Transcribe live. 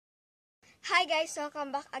Hi guys! Welcome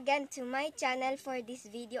back again to my channel. For this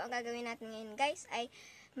video, ang gagawin natin ngayon guys ay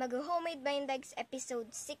mag-homemade blind bags episode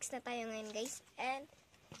 6 na tayo ngayon guys. And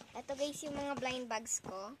eto guys yung mga blind bags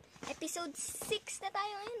ko. Episode 6 na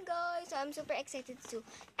tayo ngayon guys. So I'm super excited to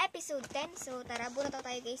episode 10. So tara, buno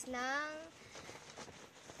tayo guys ng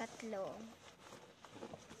tatlo.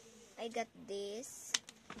 I got this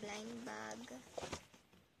blind bag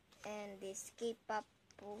and this K-pop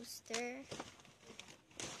poster.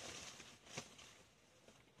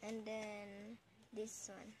 And then, this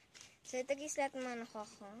one. So, ito guys, lahat ng mga nakuha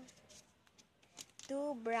ko.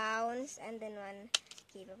 2 browns, and then 1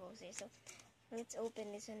 K-pop poster. So, let's open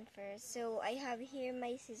this one first. So, I have here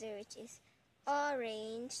my scissor, which is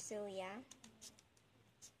orange. So, yeah.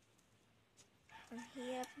 Ang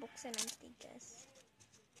hirap buksan ang tigas.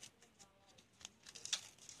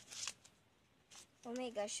 Oh my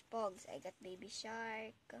gosh, Pogs. I got Baby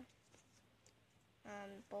Shark.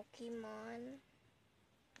 Pokemon.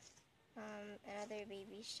 Another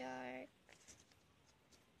Baby Shark.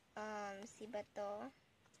 Si Bato.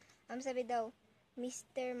 Sabi daw,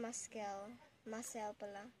 Mr. Muscle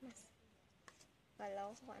pala.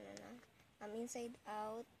 Pala ko ano na. Inside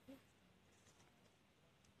Out.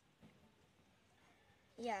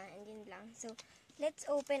 Yeah, and yun lang. So, let's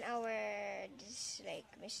open our, just like,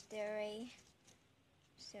 mystery.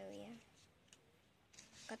 So, yeah.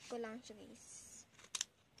 Cut ko lang siya, guys.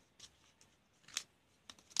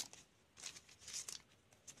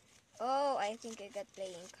 Oh, I think I got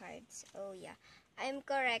playing cards. Oh, yeah. I'm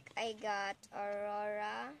correct. I got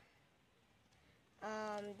Aurora,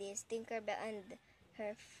 this Tinkerbell and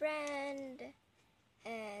her friend,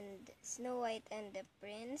 and Snow White and the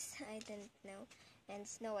Prince. I don't know. And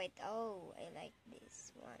Snow White. Oh, I like this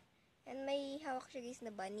one. And may hawak siya guys na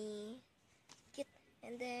bunny. Cute.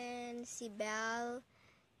 And then, si Belle,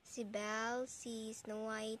 si Snow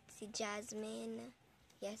White, si Jasmine.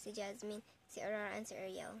 Yeah, si Jasmine. Si Aurora and si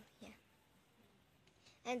Ariel. Yeah.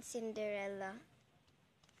 And Cinderella.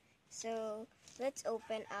 So, let's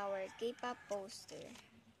open our K-pop poster.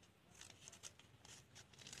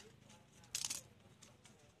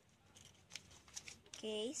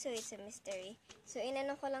 Okay, so it's a mystery. So,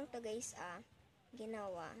 inano ko lang to guys,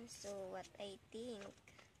 ginawa. So, what I think.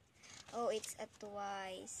 Oh, it's a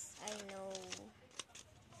twice. I know.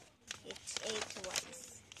 It's a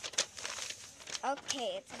twice.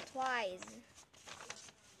 Okay, it's a twice.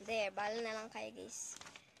 There, bala na lang kayo guys.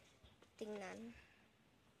 Tingnan.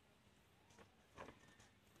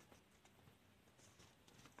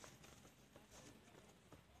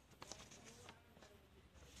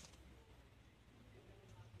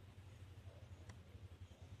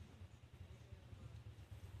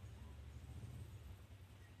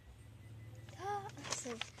 So,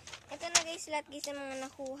 ito na guys, lahat guys ng mga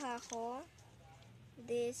nakuha ko.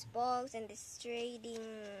 This box and this trading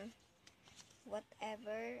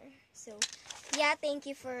whatever. So, yeah, thank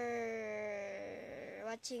you for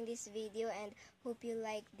watching this video and hope you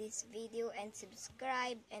like this video and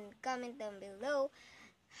subscribe and comment down below.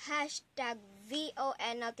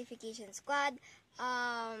 #VON Notification Squad.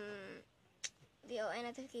 VON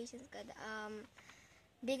Notification Squad.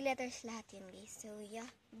 Big letters lahat yun guys. So, yeah.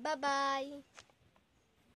 Bye-bye!